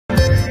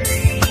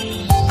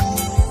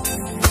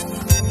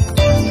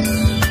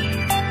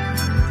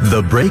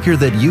the breaker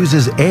that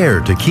uses air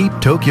to keep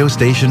Tokyo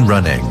Station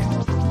running.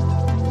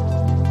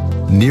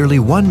 Nearly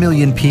 1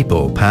 million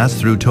people pass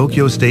through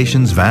Tokyo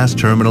Station's vast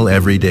terminal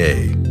every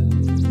day.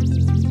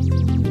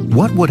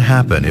 What would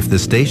happen if the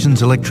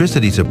station's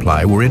electricity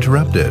supply were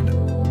interrupted?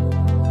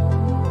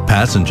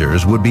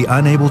 Passengers would be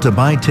unable to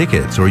buy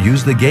tickets or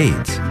use the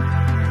gates.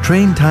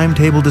 Train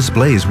timetable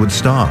displays would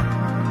stop.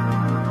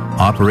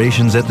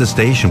 Operations at the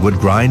station would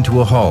grind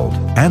to a halt,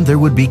 and there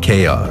would be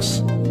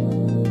chaos.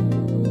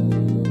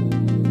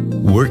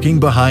 Working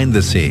behind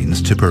the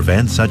scenes to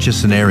prevent such a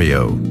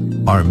scenario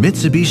are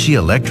Mitsubishi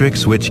Electric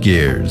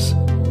switchgears.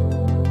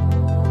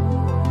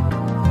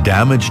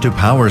 Damage to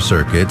power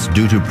circuits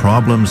due to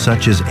problems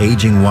such as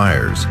aging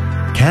wires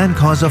can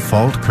cause a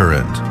fault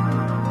current.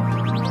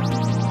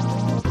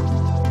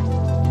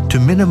 To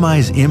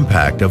minimize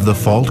impact of the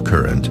fault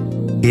current,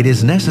 it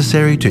is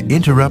necessary to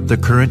interrupt the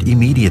current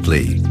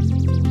immediately.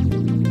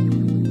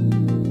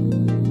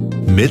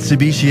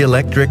 Mitsubishi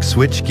Electric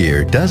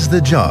switchgear does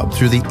the job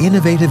through the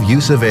innovative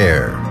use of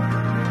air.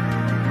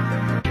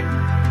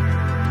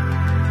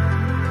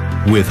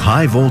 With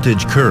high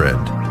voltage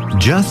current,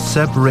 just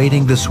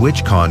separating the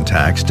switch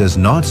contacts does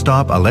not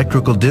stop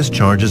electrical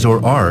discharges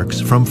or arcs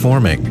from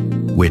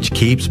forming, which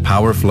keeps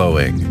power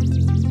flowing.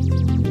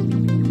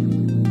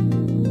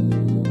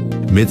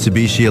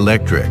 Mitsubishi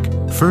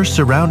Electric first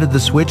surrounded the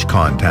switch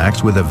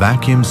contacts with a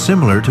vacuum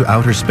similar to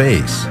outer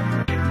space,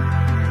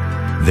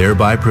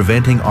 thereby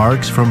preventing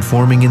arcs from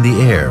forming in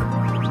the air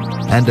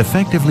and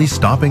effectively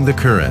stopping the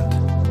current.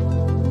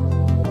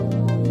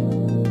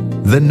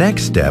 The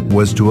next step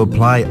was to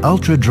apply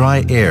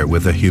ultra-dry air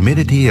with a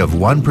humidity of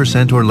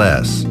 1% or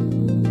less.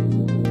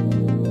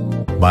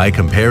 By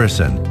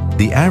comparison,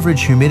 the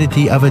average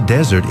humidity of a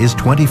desert is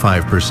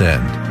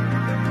 25%.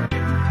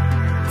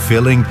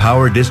 Filling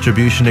power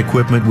distribution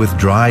equipment with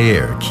dry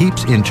air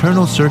keeps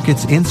internal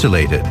circuits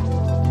insulated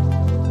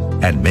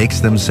and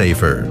makes them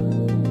safer.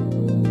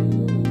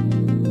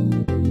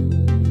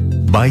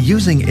 By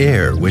using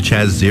air which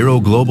has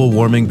zero global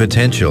warming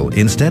potential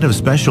instead of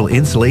special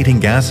insulating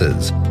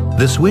gases,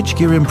 the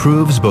switchgear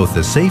improves both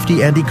the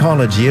safety and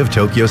ecology of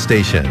Tokyo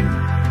Station.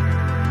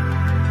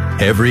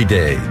 Every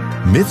day,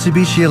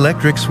 Mitsubishi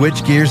Electric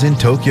switchgears in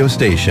Tokyo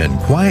Station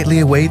quietly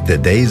await the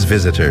day's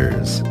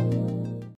visitors.